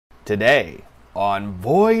Today, on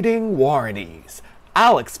Voiding Warranties,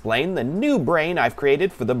 I'll explain the new brain I've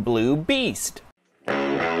created for the Blue Beast.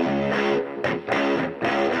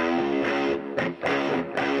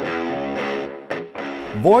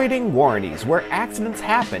 Voiding warranties, where accidents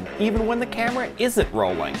happen even when the camera isn't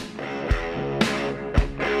rolling.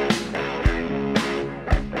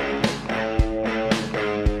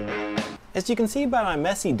 As you can see by my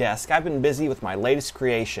messy desk, I've been busy with my latest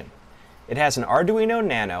creation. It has an Arduino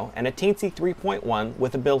Nano and a Teensy 3.1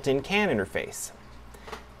 with a built-in CAN interface.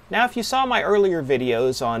 Now, if you saw my earlier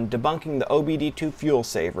videos on debunking the OBD2 fuel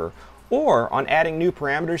saver or on adding new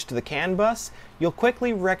parameters to the CAN bus, you'll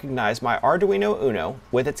quickly recognize my Arduino Uno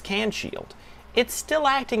with its CAN shield. It's still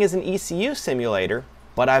acting as an ECU simulator,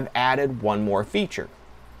 but I've added one more feature.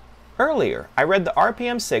 Earlier, I read the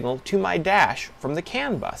RPM signal to my dash from the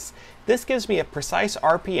CAN bus. This gives me a precise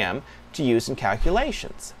RPM to use in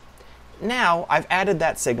calculations. Now, I've added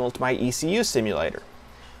that signal to my ECU simulator.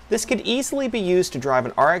 This could easily be used to drive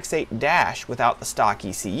an RX-8 dash without the stock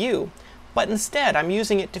ECU, but instead I'm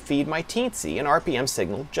using it to feed my teensy an RPM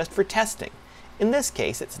signal just for testing. In this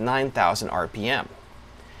case, it's 9,000 RPM.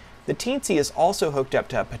 The teensy is also hooked up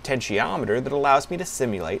to a potentiometer that allows me to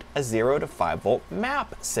simulate a 0 to 5 volt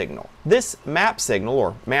map signal. This map signal,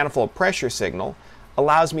 or manifold pressure signal,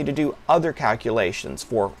 allows me to do other calculations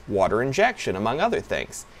for water injection, among other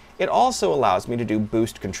things. It also allows me to do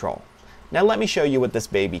boost control. Now let me show you what this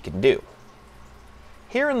baby can do.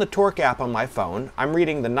 Here in the torque app on my phone, I'm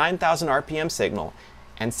reading the 9,000 RPM signal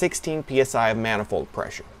and 16 psi of manifold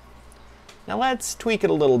pressure. Now let's tweak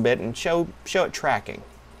it a little bit and show it tracking.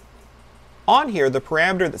 On here, the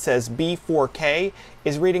parameter that says B4K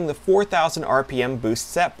is reading the 4,000 RPM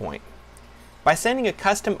boost set point. By sending a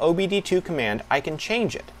custom OBD2 command, I can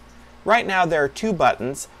change it. Right now there are two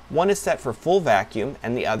buttons. One is set for full vacuum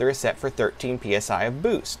and the other is set for 13 psi of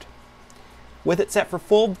boost. With it set for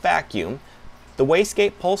full vacuum, the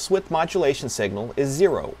wastegate pulse width modulation signal is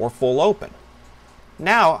 0 or full open.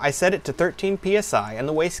 Now I set it to 13 psi and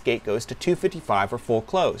the wastegate goes to 255 or full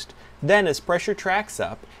closed. Then as pressure tracks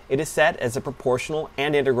up, it is set as a proportional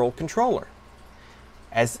and integral controller.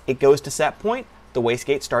 As it goes to set point, the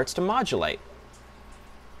wastegate starts to modulate.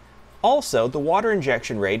 Also, the water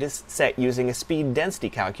injection rate is set using a speed density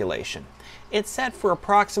calculation. It's set for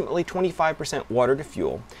approximately 25% water to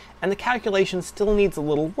fuel, and the calculation still needs a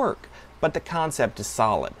little work, but the concept is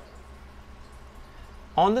solid.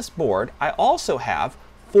 On this board, I also have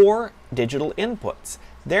 4 digital inputs.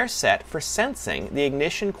 They're set for sensing the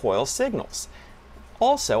ignition coil signals.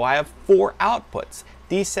 Also, I have 4 outputs.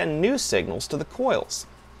 These send new signals to the coils.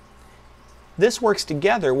 This works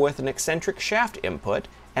together with an eccentric shaft input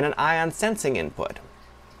and an ion sensing input.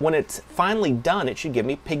 When it's finally done, it should give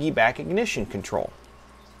me piggyback ignition control.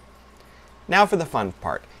 Now for the fun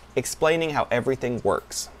part, explaining how everything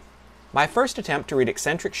works. My first attempt to read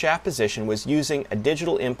eccentric shaft position was using a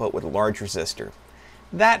digital input with a large resistor.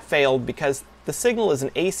 That failed because the signal is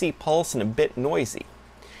an AC pulse and a bit noisy.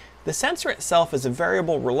 The sensor itself is a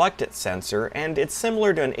variable reluctance sensor, and it's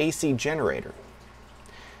similar to an AC generator.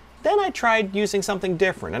 Then I tried using something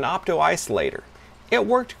different, an opto-isolator. It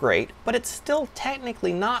worked great, but it's still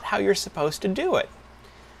technically not how you're supposed to do it.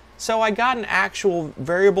 So I got an actual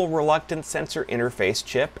variable reluctance sensor interface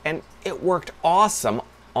chip, and it worked awesome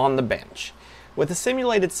on the bench. With a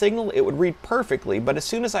simulated signal, it would read perfectly, but as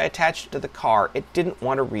soon as I attached it to the car, it didn't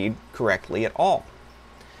want to read correctly at all.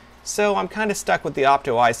 So I'm kind of stuck with the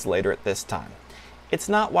opto-isolator at this time. It's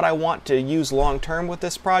not what I want to use long term with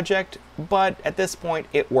this project, but at this point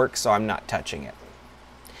it works, so I'm not touching it.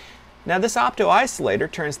 Now this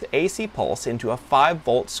opto-isolator turns the AC pulse into a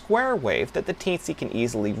 5-volt square wave that the teensy can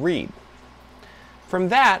easily read. From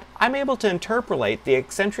that, I'm able to interpolate the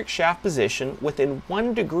eccentric shaft position within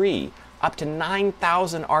 1 degree up to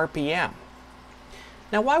 9,000 RPM.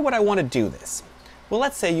 Now why would I want to do this? Well,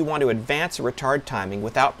 let's say you want to advance a retard timing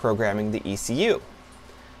without programming the ECU.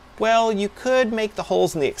 Well, you could make the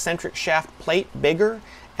holes in the eccentric shaft plate bigger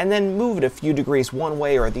and then move it a few degrees one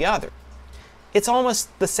way or the other. It's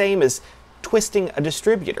almost the same as twisting a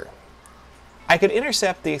distributor. I could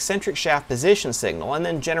intercept the eccentric shaft position signal and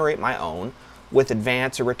then generate my own with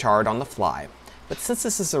advance or retard on the fly. But since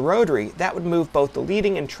this is a rotary, that would move both the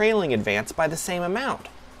leading and trailing advance by the same amount.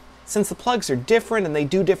 Since the plugs are different and they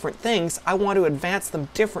do different things, I want to advance them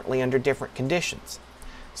differently under different conditions.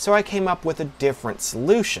 So I came up with a different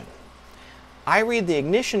solution. I read the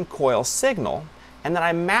ignition coil signal and then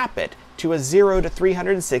I map it to a 0 to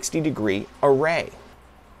 360 degree array.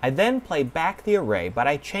 I then play back the array, but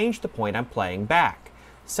I change the point I'm playing back.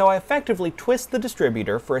 So I effectively twist the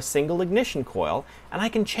distributor for a single ignition coil, and I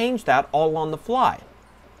can change that all on the fly.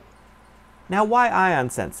 Now, why ion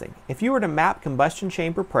sensing? If you were to map combustion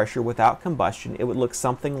chamber pressure without combustion, it would look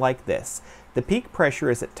something like this. The peak pressure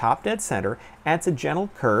is at top dead center, and it's a gentle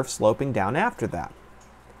curve sloping down after that.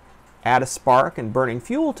 Add a spark and burning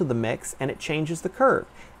fuel to the mix, and it changes the curve.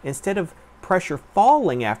 Instead of pressure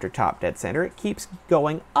falling after top dead center, it keeps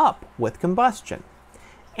going up with combustion.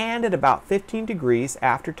 And at about 15 degrees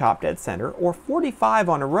after top dead center, or 45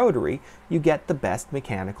 on a rotary, you get the best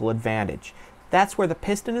mechanical advantage. That's where the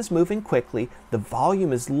piston is moving quickly, the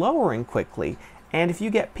volume is lowering quickly, and if you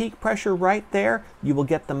get peak pressure right there, you will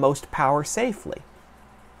get the most power safely.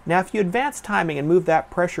 Now, if you advance timing and move that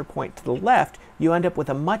pressure point to the left, you end up with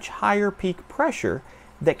a much higher peak pressure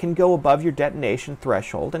that can go above your detonation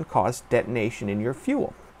threshold and cause detonation in your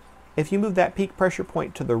fuel. If you move that peak pressure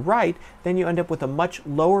point to the right, then you end up with a much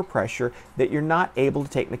lower pressure that you're not able to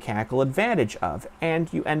take mechanical advantage of,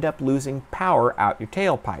 and you end up losing power out your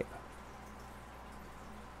tailpipe.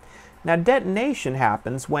 Now, detonation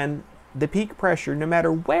happens when the peak pressure, no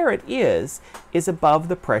matter where it is above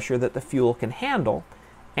the pressure that the fuel can handle,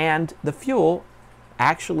 and the fuel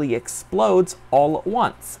actually explodes all at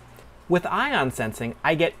once. With ion sensing,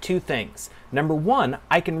 I get two things. Number one,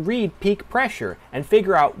 I can read peak pressure and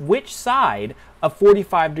figure out which side of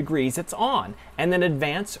 45 degrees it's on, and then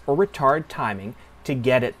advance or retard timing to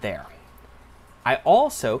get it there. I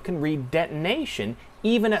also can read detonation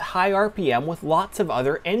even at high RPM with lots of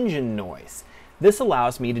other engine noise. This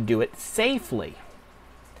allows me to do it safely.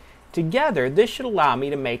 Together, this should allow me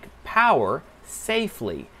to make power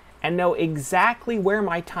safely and know exactly where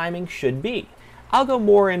my timing should be. I'll go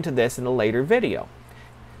more into this in a later video.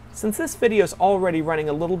 Since this video is already running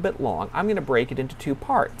a little bit long, I'm going to break it into two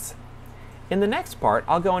parts. In the next part,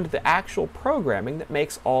 I'll go into the actual programming that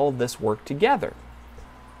makes all of this work together.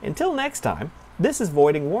 Until next time, this is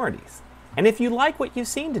Voiding Warranties. And if you like what you've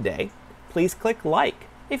seen today, please click like.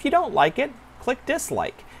 If you don't like it, click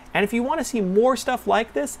dislike. And if you want to see more stuff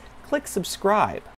like this, click subscribe.